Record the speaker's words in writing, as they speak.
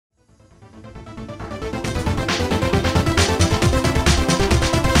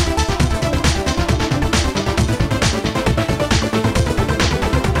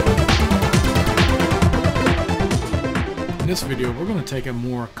this video, we're going to take a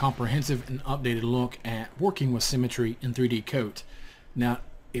more comprehensive and updated look at working with Symmetry in 3D Coat. Now,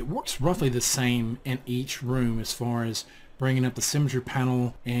 it works roughly the same in each room as far as bringing up the Symmetry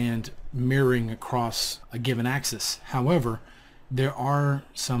panel and mirroring across a given axis. However, there are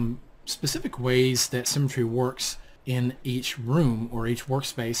some specific ways that Symmetry works in each room or each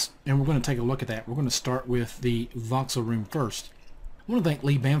workspace, and we're going to take a look at that. We're going to start with the Voxel Room first. I want to thank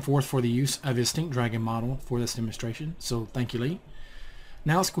Lee Bamforth for the use of his Stink Dragon model for this demonstration, so thank you, Lee.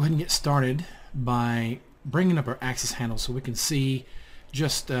 Now let's go ahead and get started by bringing up our axis handle so we can see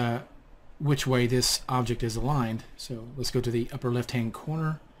just which way this object is aligned. So let's go to the upper left hand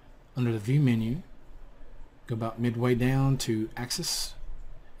corner under the view menu, go about midway down to axis,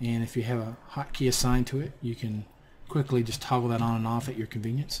 and if you have a hotkey assigned to it, you can quickly just toggle that on and off at your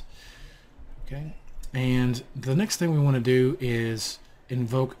convenience. Okay. And the next thing we want to do is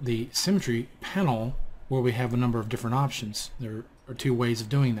invoke the Symmetry panel, where we have a number of different options. There are two ways of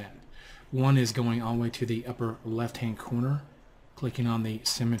doing that. One is going all the way to the upper left hand corner, clicking on the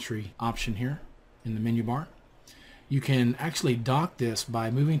Symmetry option here in the menu bar. You can actually dock this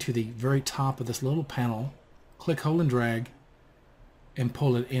by moving to the very top of this little panel, click, hold and drag, and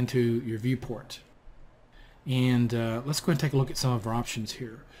pull it into your viewport. And let's go ahead and take a look at some of our options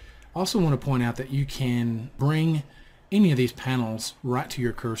here. Also want to point out that you can bring any of these panels right to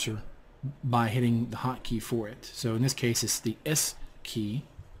your cursor by hitting the hotkey for it. So in this case it's the S key,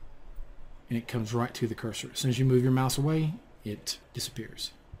 and it comes right to the cursor. As soon as you move your mouse away, it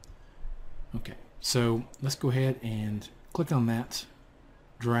disappears. Okay, so let's go ahead and click on that,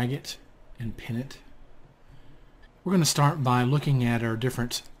 drag it, and pin it. We're going to start by looking at our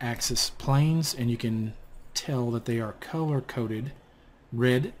different axis planes, and you can tell that they are color coded.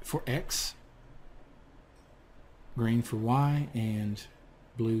 Red for X, green for Y, and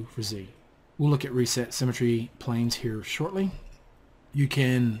blue for Z. We'll look at reset symmetry planes here shortly. You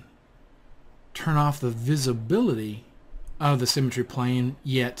can turn off the visibility of the symmetry plane,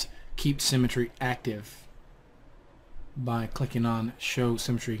 yet keep symmetry active by clicking on show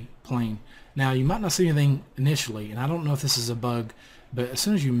symmetry plane. Now you might not see anything initially, and I don't know if this is a bug, but as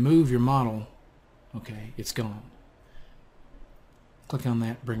soon as you move your model, okay, it's gone. Click on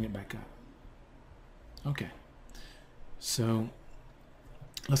that, bring it back up. Okay, so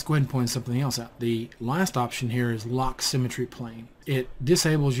let's go ahead and point something else out. The last option here is lock symmetry plane. It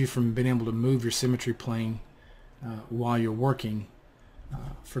disables you from being able to move your symmetry plane while you're working.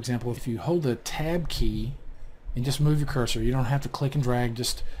 For example, if you hold the tab key and just move your cursor, you don't have to click and drag,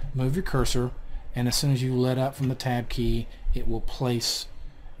 just move your cursor, and as soon as you let up from the tab key, it will place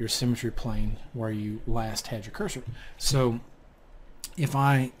your symmetry plane where you last had your cursor. So if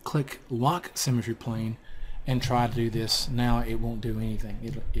I click lock symmetry plane and try to do this, now it won't do anything.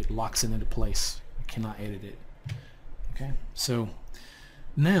 It locks it into place. I cannot edit it. Okay, so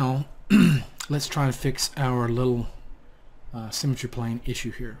now let's try to fix our little symmetry plane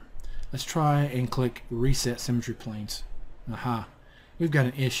issue here. Let's try and click reset symmetry planes. Aha, we've got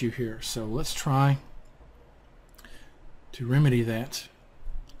an issue here, so let's try to remedy that,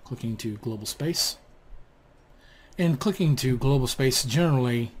 clicking to global space. And clicking to global space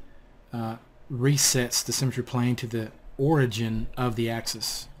generally resets the symmetry plane to the origin of the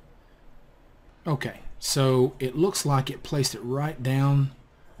axis. Okay, so it looks like it placed it right down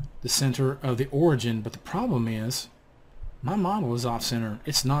the center of the origin, but the problem is my model is off center.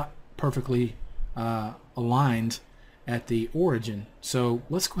 It's not perfectly aligned at the origin. So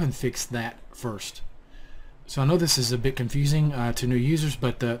let's go ahead and fix that first. So I know this is a bit confusing to new users,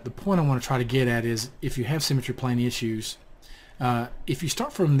 but the point I want to try to get at is if you have symmetry plane issues, if you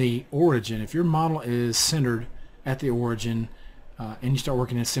start from the origin, if your model is centered at the origin and you start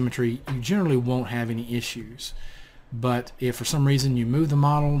working in symmetry, you generally won't have any issues. But if for some reason you move the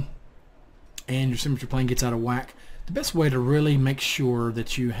model and your symmetry plane gets out of whack, the best way to really make sure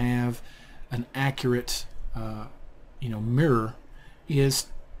that you have an accurate mirror is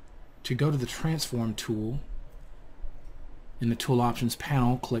to go to the transform tool. In the tool options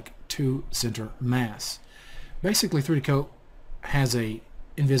panel, click to center mass. Basically 3D Coat has a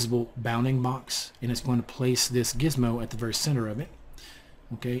invisible bounding box, and it's going to place this gizmo at the very center of it.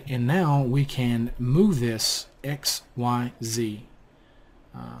 Okay, and now we can move this X, Y, Z.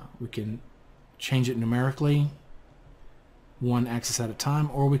 We can change it numerically, one axis at a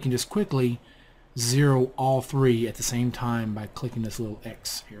time, or we can just quickly zero all three at the same time by clicking this little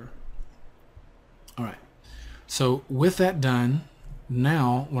X here. Alright, so with that done,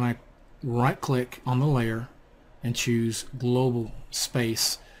 now when I right click on the layer and choose global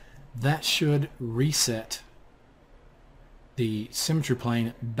space, that should reset the symmetry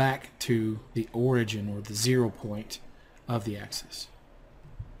plane back to the origin or the 0 point of the axis.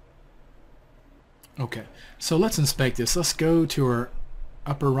 Okay, so let's inspect this. Let's go to our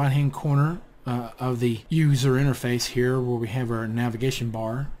upper right hand corner of the user interface here, where we have our navigation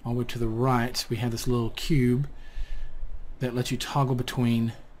bar. All the way to the right we have this little cube that lets you toggle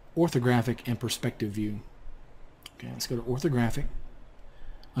between orthographic and perspective view. Okay, let's go to orthographic.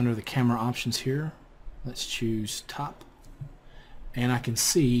 Under the camera options here, let's choose top, and I can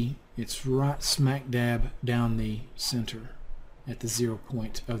see it's right smack dab down the center at the 0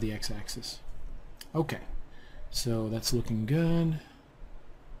 point of the x-axis. Okay, so that's looking good.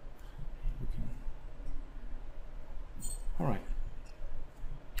 Alright,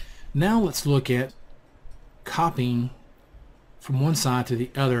 now let's look at copying from one side to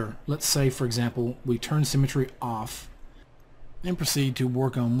the other. Let's say, for example, we turn symmetry off and proceed to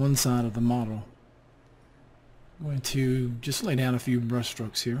work on one side of the model. I'm going to just lay down a few brush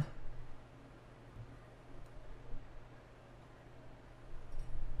strokes here.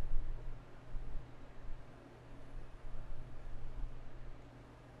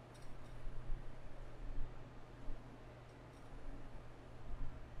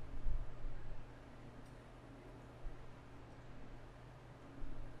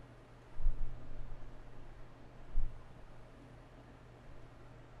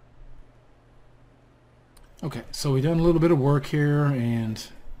 Okay, so we've done a little bit of work here, and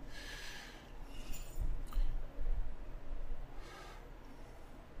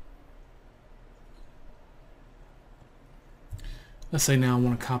let's say now I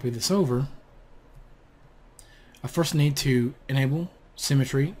want to copy this over. I first need to enable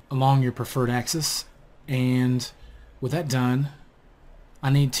symmetry along your preferred axis, and with that done, I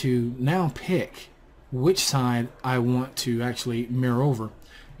need to now pick which side I want to actually mirror over.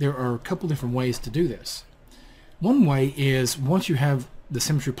 There are a couple different ways to do this. One way is, once you have the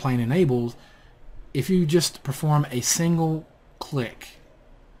symmetry plane enabled, if you just perform a single click,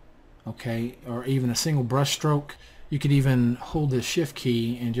 okay, or even a single brush stroke, you could even hold the shift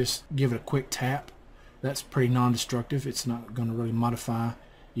key and just give it a quick tap. That's pretty non-destructive. It's not going to really modify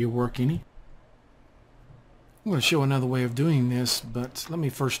your work any. I'm going to show another way of doing this, but let me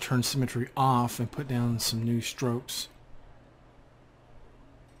first turn symmetry off and put down some new strokes.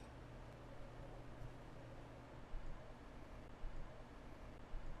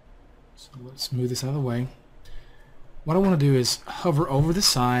 So let's move this out of the way. What I want to do is hover over the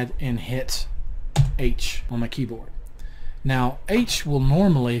side and hit H on my keyboard. Now H will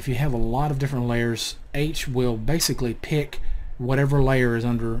normally, if you have a lot of different layers, H will basically pick whatever layer is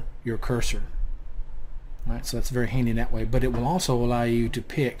under your cursor. Alright, so that's very handy that way, but it will also allow you to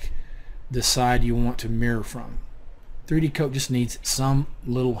pick the side you want to mirror from. 3D Coat just needs some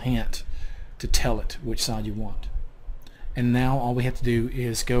little hint to tell it which side you want. And now all we have to do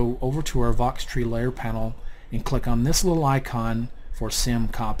is go over to our Voxtree layer panel and click on this little icon for sim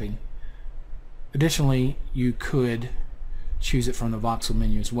copy. Additionally, you could choose it from the Voxel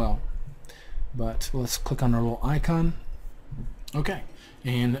menu as well. But let's click on our little icon. Okay,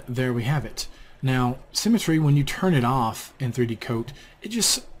 and there we have it. Now, symmetry, when you turn it off in 3D Coat,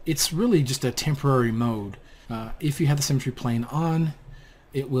 it's really just a temporary mode. If you have the symmetry plane on,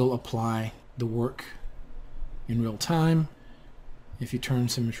 it will apply the work in real time. If you turn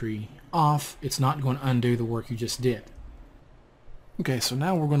symmetry off, it's not going to undo the work you just did. Okay, so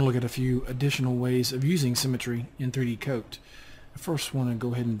now we're going to look at a few additional ways of using symmetry in 3D Coat. I first want to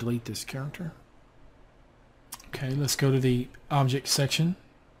go ahead and delete this character. Okay, let's go to the object section,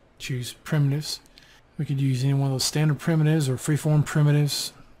 choose primitives. We could use any one of those standard primitives or freeform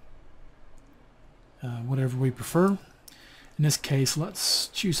primitives, whatever we prefer. In this case, let's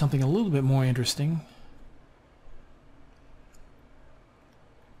choose something a little bit more interesting.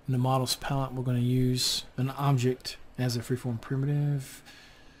 In the models palette, we're going to use an object as a freeform primitive.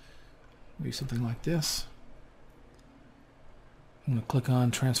 Maybe something like this. I'm going to click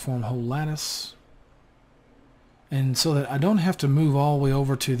on transform whole lattice, and so that I don't have to move all the way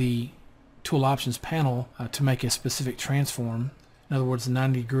over to the tool options panel to make a specific transform, in other words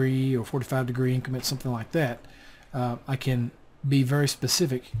 90 degree or 45 degree increment, something like that, I can be very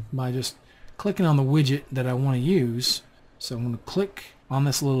specific by just clicking on the widget that I want to use. So I'm going to click on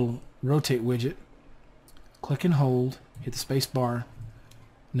this little rotate widget, click and hold, hit the space bar.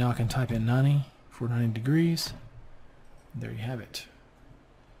 Now I can type in 90 for 90 degrees. There you have it.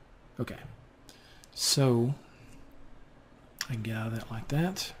 Okay, so I can get out of that like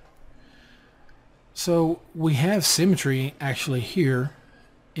that. So we have symmetry actually here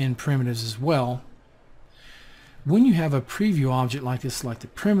in primitives as well. When you have a preview object like this, like the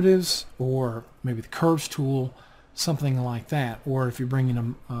primitives or maybe the curves tool, something like that, or if you're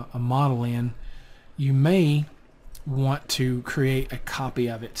bringing a model in, you may want to create a copy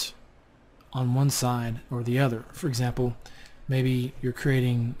of it on one side or the other. For example, maybe you're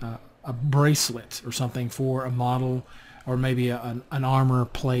creating a bracelet or something for a model, or maybe an armor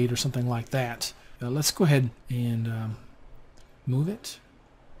plate or something like that. Let's go ahead and move it.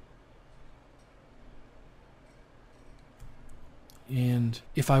 And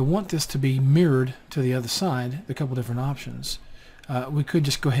if I want this to be mirrored to the other side, a couple different options. We could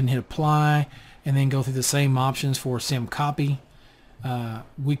just go ahead and hit apply and then go through the same options for sim copy.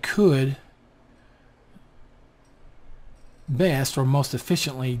 We could best or most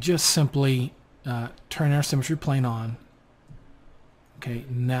efficiently just simply turn our symmetry plane on. Okay,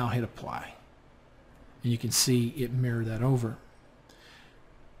 now hit apply. And you can see it mirrored that over.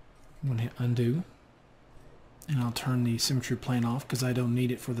 I'm going to hit undo. And I'll turn the symmetry plane off because I don't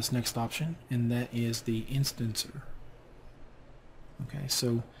need it for this next option, and that is the instancer. Okay,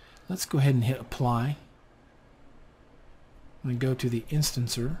 so let's go ahead and hit apply. I'm going to go to the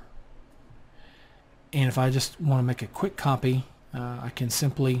instancer, and if I just want to make a quick copy, I can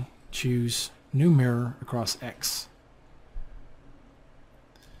simply choose new mirror across X.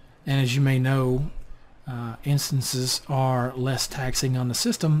 And as you may know, instances are less taxing on the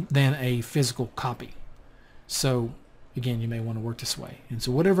system than a physical copy. So again, you may want to work this way. And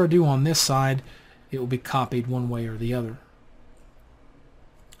so whatever I do on this side, it will be copied one way or the other.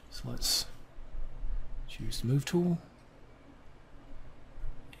 So let's choose the move tool.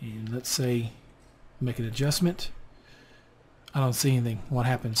 And let's say make an adjustment. I don't see anything. What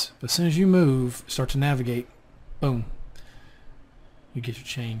happens? But as soon as you move, start to navigate, boom, you get your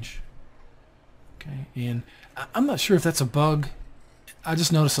change. Okay, and I'm not sure if that's a bug. I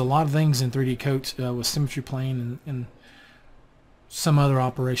just noticed a lot of things in 3D Coat with Symmetry Plane and some other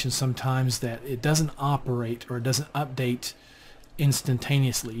operations sometimes that it doesn't operate or it doesn't update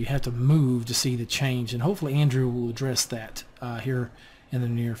instantaneously. You have to move to see the change, and hopefully Andrew will address that here in the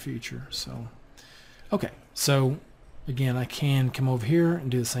near future. So, okay, so again, I can come over here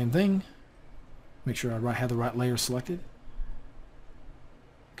and do the same thing. Make sure I have the right layer selected.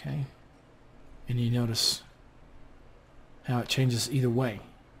 Okay, and you notice how it changes either way.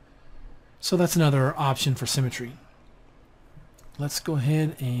 So that's another option for symmetry. Let's go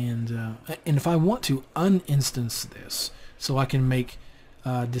ahead and if I want to uninstance this so I can make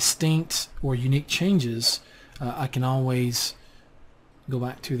distinct or unique changes, I can always go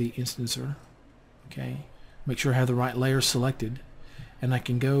back to the instancer. Okay, make sure I have the right layer selected, and I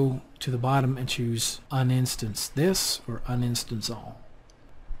can go to the bottom and choose uninstance this or uninstance all.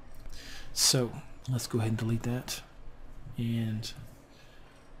 So let's go ahead and delete that and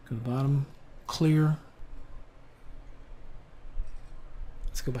go to the bottom, clear.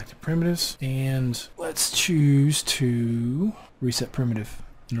 Let's go back to primitives and let's choose to reset primitive,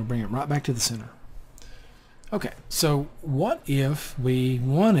 and it'll bring it right back to the center. Okay, so what if we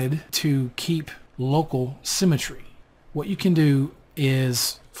wanted to keep local symmetry? What you can do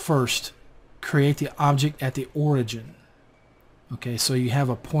is first create the object at the origin. Okay, so you have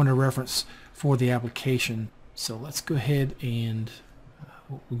a point of reference for the application. So let's go ahead and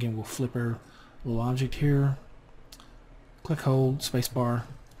again, we'll flip our little object here. Click, hold, spacebar,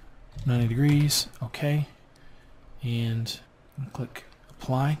 90 degrees, okay, and click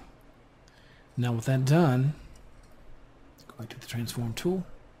apply. Now with that done, go back to the transform tool,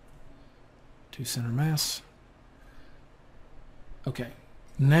 to center mass. Okay,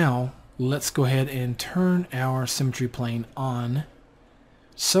 now let's go ahead and turn our symmetry plane on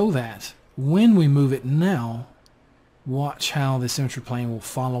so that when we move it now, watch how the symmetry plane will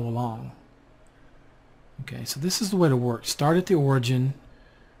follow along. Okay, so this is the way to work. Start at the origin,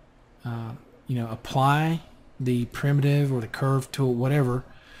 apply the primitive or the curve tool, whatever,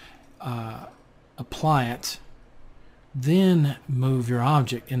 apply it, then move your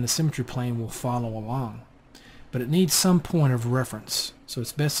object and the symmetry plane will follow along. But it needs some point of reference. So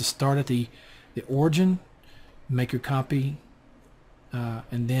it's best to start at the origin, make your copy,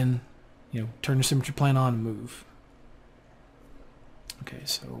 and then turn your symmetry plane on and move. Okay,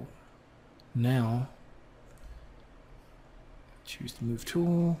 so now choose the move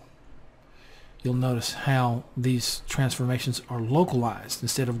tool. You'll notice how these transformations are localized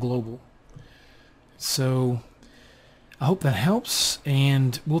instead of global. So I hope that helps,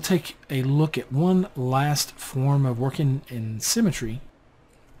 and we'll take a look at one last form of working in symmetry,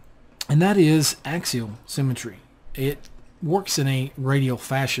 and that is axial symmetry. It works in a radial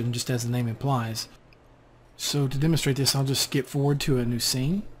fashion, just as the name implies. So to demonstrate this, I'll just skip forward to a new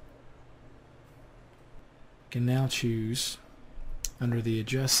scene. I can now choose under the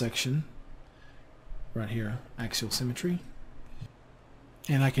adjust section right here, axial symmetry.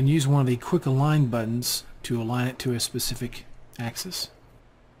 And I can use one of the quick align buttons to align it to a specific axis.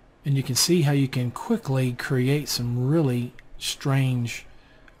 And you can see how you can quickly create some really strange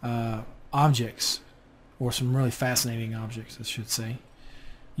objects, or some really fascinating objects, I should say.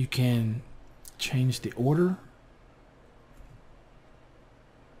 You can change the order,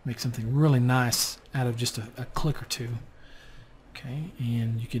 make something really nice out of just a click or two. Okay,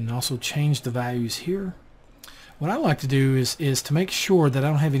 and you can also change the values here. What I like to do is to make sure that I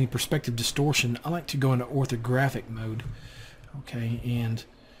don't have any perspective distortion, I like to go into orthographic mode. Okay, and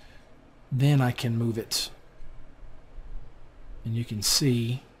then I can move it. And you can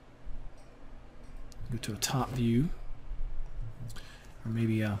see, go to a top view, or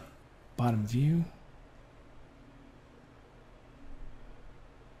maybe a bottom view.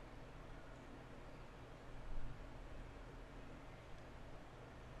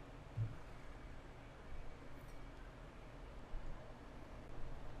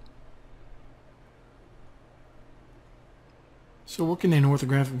 So working in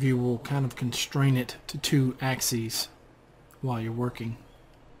orthographic view will kind of constrain it to 2 axes while you're working.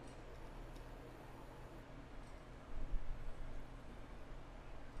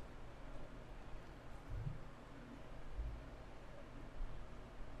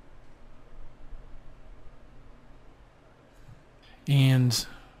 And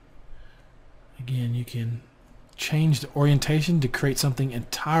again, you can change the orientation to create something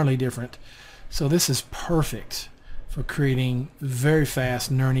entirely different. So this is perfect for creating very fast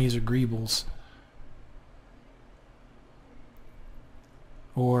Nernese or Greebles,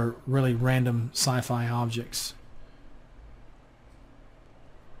 or really random sci-fi objects.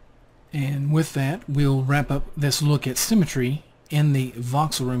 And with that, we'll wrap up this look at symmetry in the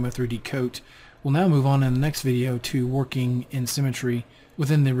Voxel Room of 3D Coat. We'll now move on in the next video to working in symmetry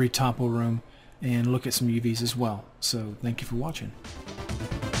within the Retopo Room and look at some UVs as well. So thank you for watching.